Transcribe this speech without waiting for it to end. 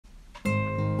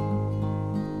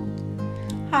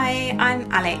Hi,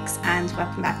 I'm Alex and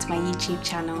welcome back to my YouTube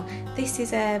channel. This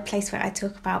is a place where I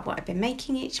talk about what I've been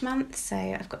making each month. So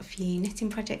I've got a few knitting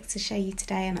projects to show you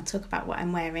today and I'll talk about what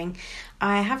I'm wearing.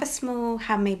 I have a small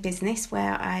handmade business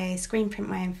where I screen print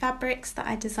my own fabrics that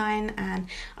I design, and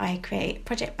I create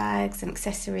project bags and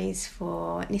accessories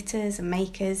for knitters and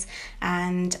makers,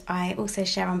 and I also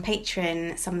share on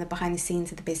Patreon some of the behind the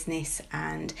scenes of the business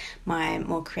and my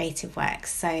more creative work.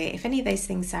 So if any of those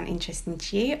things sound interesting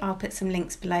to you, I'll put some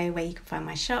links below where you can find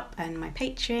my shop and my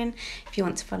Patreon if you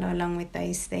want to follow along with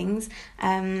those things.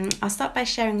 I'll start by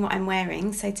sharing what I'm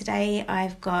wearing. So today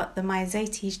I've got the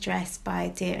Myosotis dress by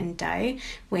Deer and Doe,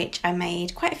 which I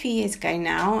made quite a few years ago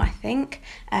now, I think.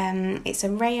 It's a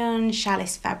rayon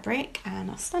challis fabric, and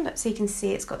I'll stand up so you can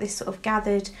see it's got this sort of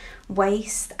gathered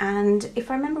waist, and if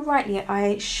I remember rightly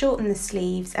I shortened the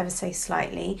sleeves ever so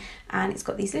slightly, and it's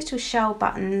got these little shell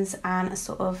buttons and a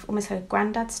sort of almost like a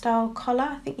grandad style collar,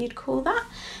 I think you'd call that.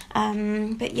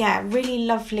 But yeah, really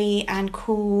lovely and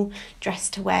cool dress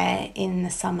to wear in the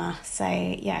summer. So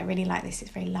yeah, I really like this.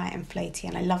 It's very light and floaty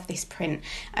and I love this print.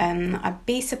 I'd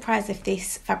be surprised if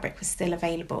this fabric was still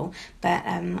available, but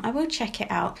I will check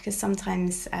it out because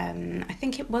sometimes I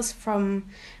think it was from,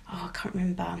 I can't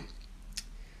remember.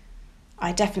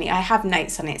 I have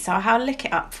notes on it, so I'll look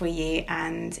it up for you,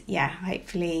 and yeah,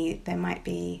 hopefully there might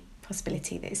be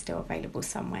possibility that it's still available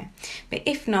somewhere. But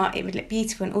if not, it would look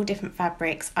beautiful in all different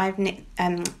fabrics. I've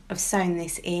sewn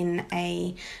this in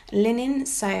a linen,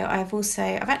 so I've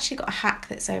actually got a hack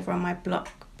that's over on my blog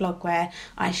where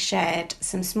I shared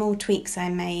some small tweaks I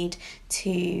made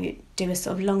to do a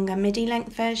sort of longer midi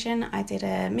length version. I did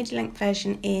a midi length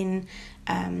version in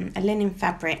a linen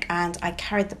fabric, and I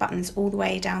carried the buttons all the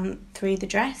way down through the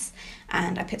dress,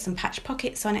 and I put some patch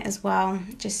pockets on it as well,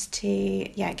 just to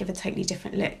give a totally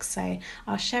different look. So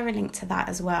I'll share a link to that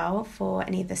as well for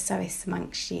any of the sewists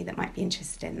amongst you that might be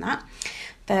interested in that.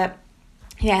 But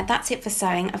yeah, that's it for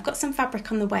sewing. I've got some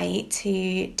fabric on the way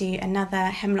to do another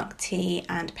hemlock tee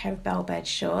and a pair of bellbird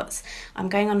shorts. I'm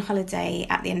going on holiday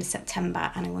at the end of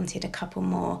September, and I wanted a couple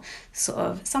more sort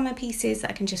of summer pieces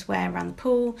that I can just wear around the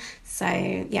pool. So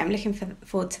yeah, I'm looking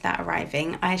forward to that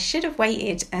arriving. I should have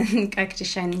waited and I could have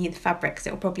shown you the fabric because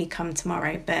it will probably come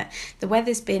tomorrow, but the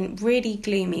weather's been really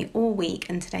gloomy all week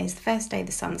and today's the first day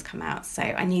the sun's come out, so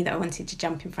I knew that I wanted to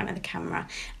jump in front of the camera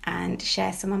and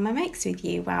share some of my makes with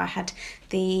you while I had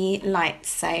the lights.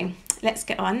 So let's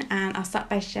get on, and I'll start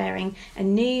by sharing a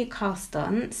new cast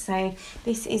on. So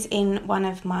this is in one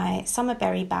of my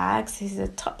Summerberry bags. This is a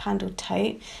top handled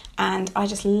tote, and I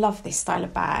just love this style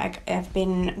of bag. I've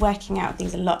been working out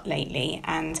these a lot lately,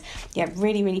 and yeah,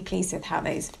 really pleased with how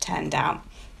those have turned out.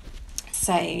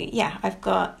 So yeah, I've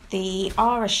got the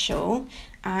Ara shawl,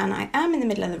 and I am in the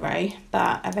middle of the row,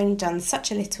 but I've only done such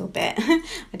a little bit.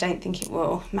 I don't think it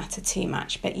will matter too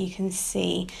much, but you can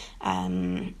see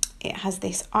it has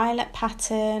this eyelet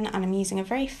pattern, and I'm using a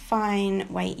very fine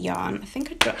weight yarn. I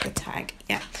think I dropped the tag.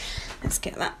 Yeah, let's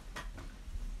get that.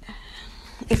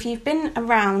 If you've been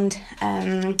around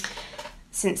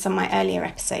since some of my earlier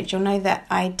episodes, you'll know that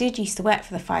I did used to work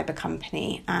for the Fibre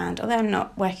Company, and although I'm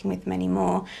not working with them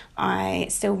anymore, I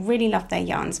still really love their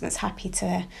yarns and was happy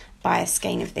to buy a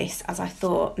skein of this, as I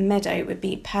thought Meadow would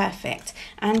be perfect.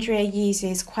 Andrea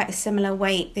uses quite a similar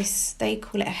weight. They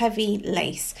call it a heavy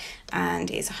lace,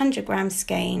 and it's a 100 gram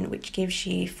skein, which gives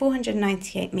you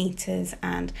 498 meters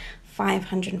and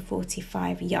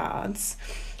 545 yards.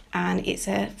 And it's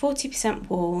a 40%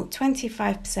 wool,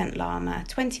 25% llama,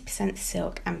 20%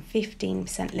 silk and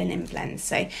 15% linen blend.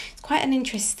 So it's quite an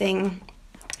interesting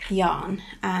yarn,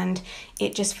 and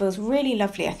it just feels really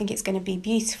lovely. I think it's going to be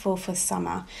beautiful for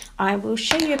summer. I will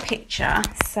show you a picture.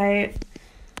 So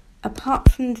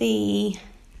apart from the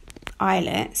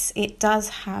eyelets, it does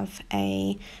have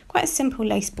quite a simple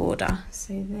lace border.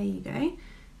 So there you go,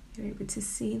 you're able to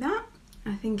see that.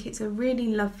 I think it's a really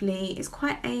lovely, it's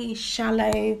quite a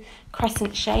shallow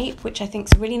crescent shape, which I think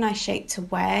is a really nice shape to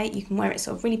wear. You can wear it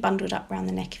sort of really bundled up around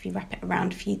the neck if you wrap it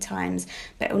around a few times,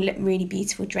 but it will look really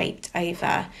beautiful draped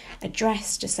over a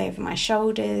dress, just over my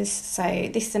shoulders. So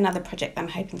this is another project I'm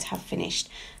hoping to have finished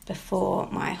before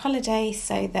my holiday,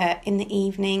 so that in the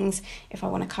evenings, if I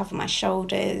want to cover my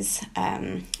shoulders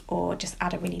or just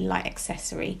add a really light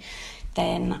accessory,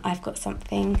 then I've got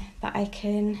something that I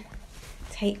can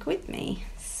take with me.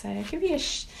 So I'll give you a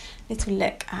little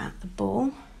look at the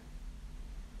ball.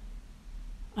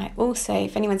 I also,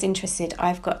 if anyone's interested,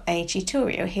 I've got a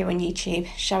tutorial here on YouTube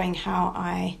showing how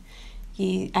I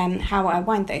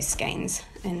wind those skeins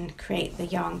and create the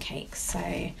yarn cakes.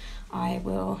 So I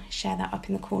will share that up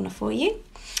in the corner for you.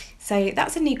 So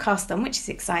that's a new cast on, which is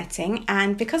exciting.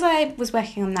 And because I was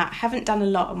working on that, I haven't done a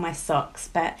lot on my socks,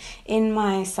 but in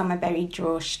my Summerberry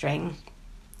drawstring,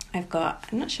 I've got,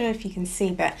 I'm not sure if you can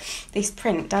see, but this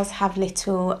print does have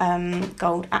little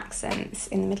gold accents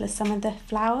in the middle of some of the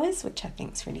flowers, which I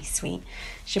think is really sweet.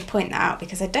 Should point that out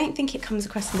because I don't think it comes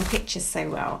across in the pictures so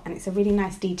well, and it's a really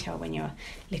nice detail when you're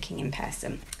looking in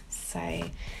person. So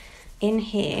in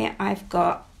here I've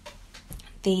got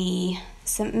the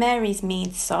St Mary's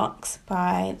Mead socks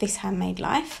by This Handmade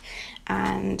Life,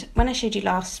 and when I showed you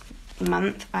last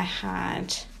month I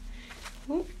had,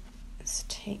 let's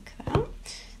take that out.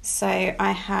 So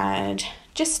I had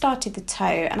just started the toe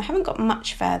and I haven't got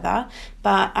much further,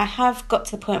 but I have got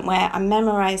to the point where I'm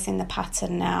memorising the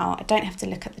pattern now. I don't have to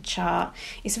look at the chart.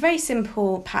 It's a very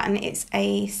simple pattern. It's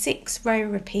a 6-row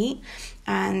repeat,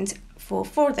 and for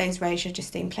 4 of those rows you're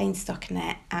just doing plain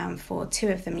stockinette, and for 2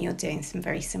 of them you're doing some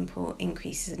very simple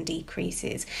increases and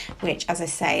decreases, which, as I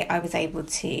say, I was able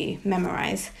to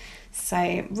memorise.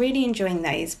 So really enjoying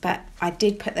those, but I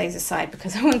did put those aside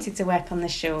because I wanted to work on the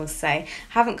shawls, so I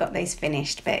haven't got those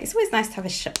finished. But it's always nice to have a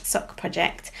sock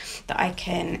project that I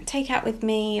can take out with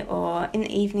me, or in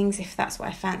the evenings if that's what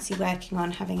I fancy working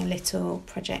on. Having a little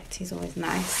project is always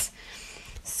nice.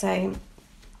 So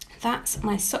that's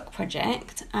my sock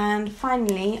project. And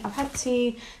finally I've had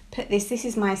to put this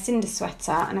is my cinder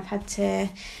sweater, and I've had to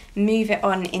move it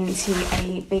on into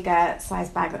a bigger size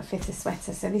bag that fits a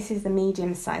sweater. So this is the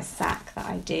medium size sack that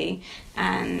I do,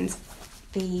 and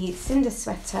the cinder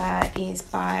sweater is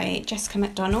by Jessica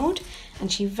McDonald, and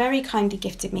she very kindly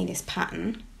gifted me this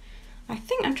pattern.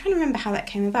 I'm trying to remember how that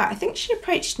came about. I think she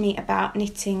approached me about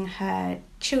knitting her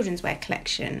children's wear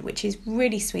collection, which is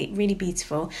really sweet, really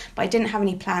beautiful, but I didn't have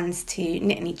any plans to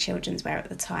knit any children's wear at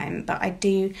the time. But I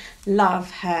do love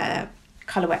her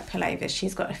colour wet pullovers.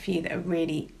 She's got a few that are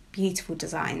really beautiful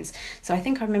designs. So I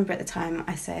think I remember at the time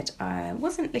I said I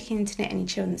wasn't looking to knit any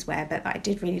children's wear, but I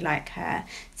did really like her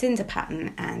cinder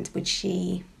pattern, and would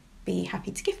she be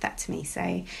happy to gift that to me?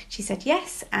 So she said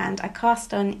yes, and I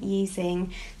cast on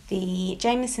using the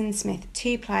Jameson Smith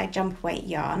 2-ply jumper weight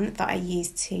yarn that I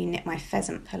used to knit my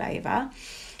pheasant pullover,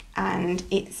 and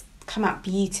it's come out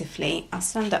beautifully. I'll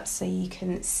stand up so you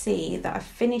can see that I've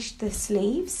finished the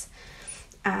sleeves,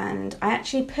 and I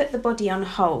actually put the body on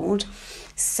hold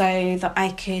so that I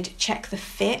could check the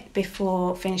fit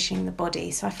before finishing the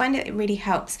body. So I find it really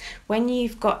helps when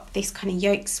you've got this kind of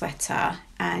yoke sweater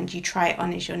and you try it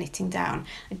on as you're knitting down.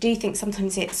 I do think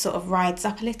sometimes it sort of rides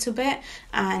up a little bit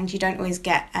and you don't always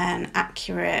get an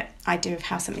accurate idea of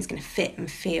how something's going to fit and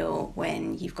feel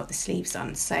when you've got the sleeves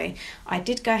on. So I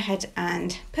did go ahead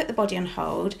and put the body on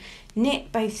hold,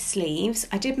 knit both sleeves.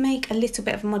 I did make a little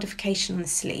bit of a modification on the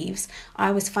sleeves.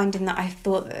 I was finding that I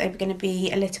thought that they were going to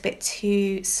be a little bit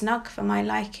too snug for my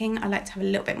liking. I like to have a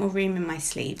little bit more room in my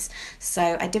sleeves.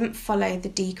 So I didn't follow the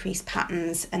decrease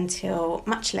patterns until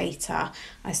much later.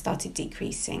 I started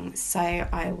decreasing. So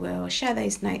I will share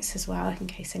those notes as well in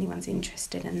case anyone's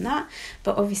interested in that.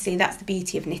 But obviously that's the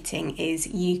beauty of knitting, is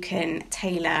you can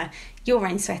tailor your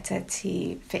own sweater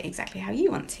to fit exactly how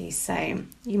you want to. So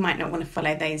you might not want to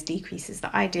follow those decreases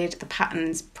that I did. The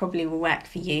patterns probably will work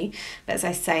for you. But as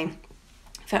I say,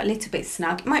 felt a little bit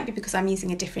snug. It might be because I'm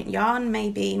using a different yarn.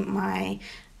 Maybe my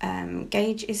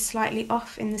gauge is slightly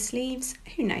off in the sleeves,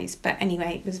 who knows. But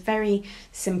anyway, it was very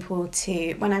simple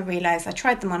to, when I realised, I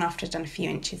tried them on after I'd done a few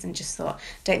inches and just thought,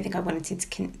 don't think I wanted to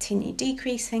continue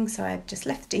decreasing, so I just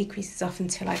left the decreases off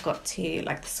until I got to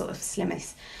like the sort of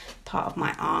slimmest part of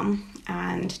my arm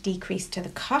and decreased to the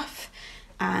cuff.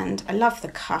 And I love the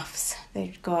cuffs.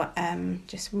 They've got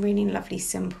just really lovely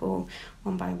simple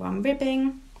 1x1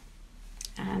 ribbing,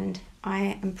 and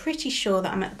I am pretty sure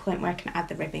that I'm at the point where I can add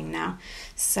the ribbing now.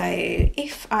 So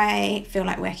if I feel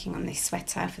like working on this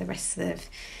sweater for the rest of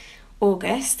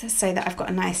August, so that I've got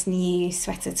a nice new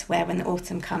sweater to wear when the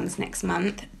autumn comes next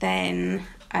month, then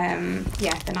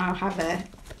then I'll have a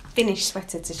finished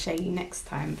sweater to show you next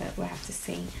time, but we'll have to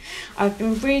see. I've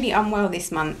been really unwell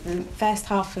this month. The first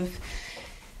half of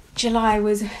July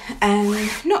was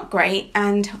not great,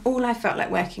 and all I felt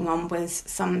like working on was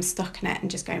some stockinette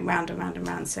and just going round and round and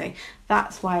round. So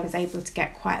that's why I was able to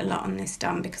get quite a lot on this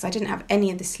done, because I didn't have any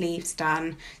of the sleeves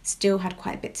done, still had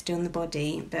quite a bit to do on the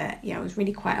body. But yeah, I was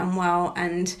really quite unwell,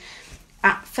 and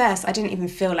at first I didn't even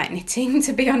feel like knitting,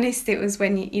 to be honest. It was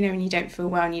when when you don't feel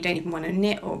well and you don't even want to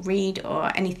knit or read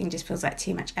or anything, just feels like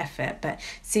too much effort. But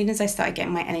as soon as I started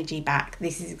getting my energy back,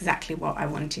 this is exactly what I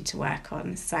wanted to work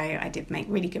on. So I did make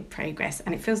really good progress,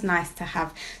 and it feels nice to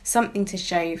have something to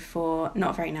show for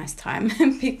not a very nice time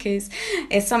because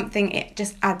it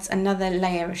just adds another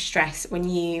layer of stress when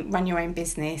you run your own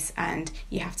business and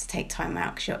you have to take time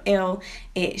out because you're ill.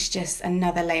 It's just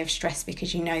another layer of stress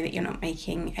because you know that you're not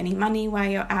making any money while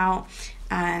you're out,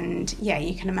 and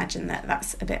you can imagine that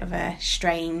that's a bit of a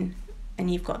strain,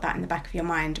 and you've got that in the back of your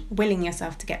mind, willing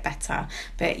yourself to get better,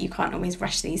 but you can't always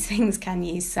rush these things, can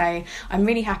you? So I'm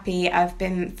really happy. I've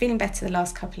been feeling better the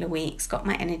last couple of weeks, got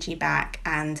my energy back,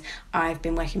 and I've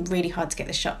been working really hard to get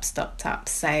the shop stocked up.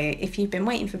 So if you've been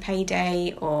waiting for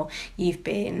payday, or you've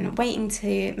been waiting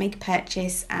to make a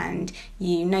purchase and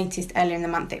you noticed earlier in the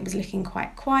month that it was looking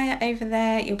quite quiet over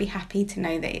there, you'll be happy to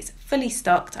know that it's fully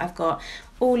stocked. I've got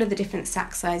all of the different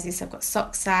sack sizes. So I've got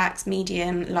sock sacks,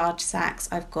 medium, large sacks.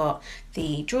 I've got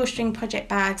the drawstring project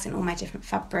bags and all my different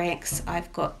fabrics.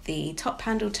 I've got the top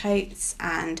handle totes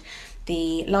and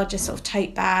the larger sort of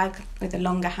tote bag with the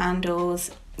longer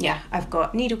handles. I've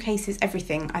got needle cases,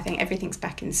 everything. I think everything's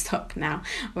back in stock now.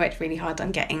 I worked really hard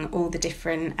on getting all the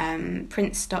different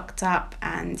prints stocked up,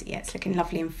 and it's looking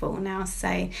lovely and full now.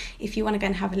 So if you want to go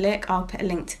and have a look, I'll put a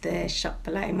link to the shop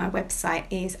below. My website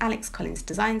is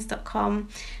alexcollinsdesigns.com.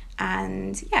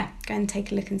 And go and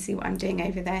take a look and see what I'm doing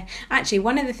over there. Actually,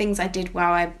 one of the things I did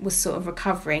while I was sort of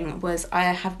recovering was I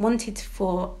have wanted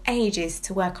for ages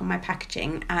to work on my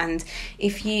packaging, and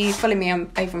if you follow me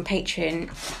over on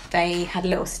Patreon, they had a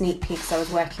little sneak peek, so I was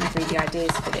working through the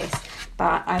ideas for this.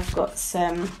 But I've got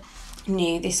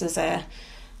this was a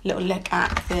little look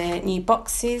at the new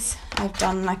boxes. I've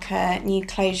done like a new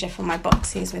closure for my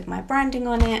boxes with my branding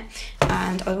on it,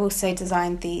 and I've also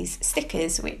designed these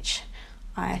stickers, which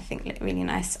I think look really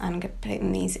nice. I'm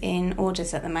putting these in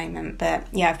orders at the moment, but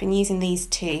I've been using these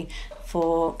two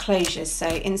for closures. So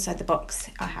inside the box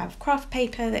I have craft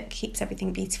paper that keeps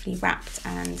everything beautifully wrapped,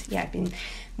 and I've been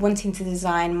wanting to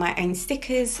design my own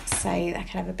stickers so I could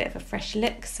have a bit of a fresh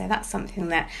look. So that's something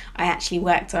that I actually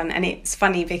worked on, and it's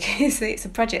funny because it's a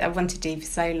project I wanted to do for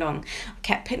so long. I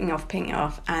kept putting it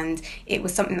off, and it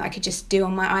was something that I could just do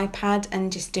on my iPad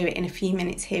and just do it in a few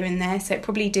minutes here and there. So it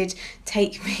probably did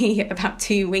take me about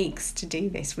 2 weeks to do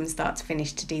this from start to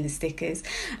finish, to do the stickers,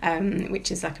 which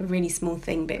is like a really small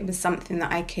thing, but it was something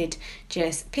that I could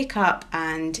just pick up,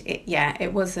 and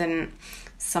it wasn't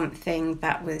something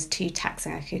that was too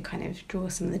taxing. I could kind of draw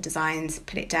some of the designs,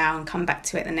 put it down, come back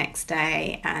to it the next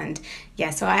day, and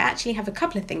so I actually have a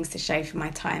couple of things to show for my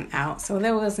time out. So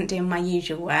although I wasn't doing my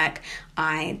usual work,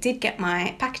 I did get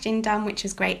my packaging done, which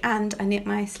was great, and I knit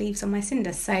my sleeves on my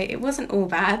cinder, so it wasn't all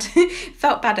bad.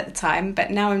 Felt bad at the time, but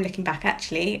now I'm looking back,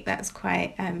 actually that was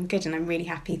quite good, and I'm really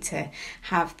happy to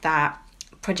have that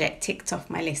project ticked off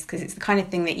my list, because it's the kind of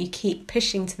thing that you keep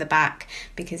pushing to the back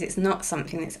because it's not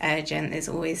something that's urgent. There's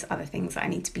always other things that I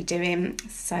need to be doing.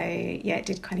 So it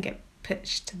did kind of get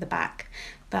pushed to the back,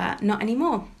 but not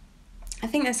anymore. I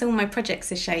think that's all my projects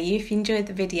to show you. If you enjoyed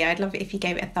the video, I'd love it if you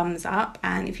gave it a thumbs up,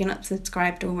 and if you're not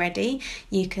subscribed already,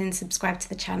 you can subscribe to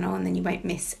the channel and then you won't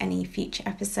miss any future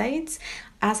episodes.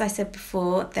 As I said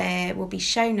before, there will be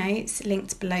show notes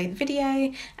linked below the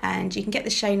video, and you can get the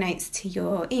show notes to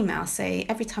your email. So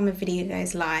every time a video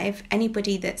goes live,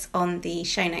 anybody that's on the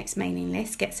show notes mailing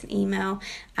list gets an email,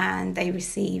 and they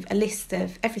receive a list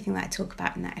of everything that I talk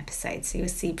about in that episode. So you'll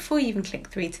see before you even click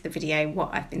through to the video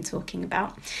what I've been talking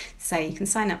about. So you can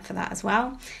sign up for that as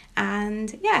well.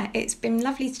 And it's been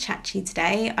lovely to chat to you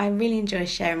today. I really enjoy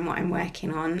sharing what I'm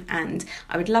working on, and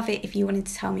I would love it if you wanted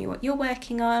to tell me what you're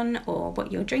working on or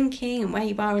what you're drinking and where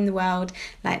you are in the world.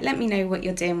 Let me know what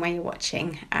you're doing while you're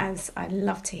watching, as I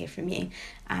love to hear from you.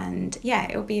 And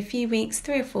it'll be a few weeks,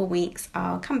 3 or 4 weeks,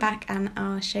 I'll come back and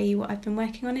I'll show you what I've been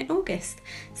working on in August.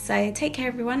 So take care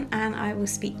everyone, and I will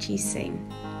speak to you soon.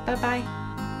 Bye bye.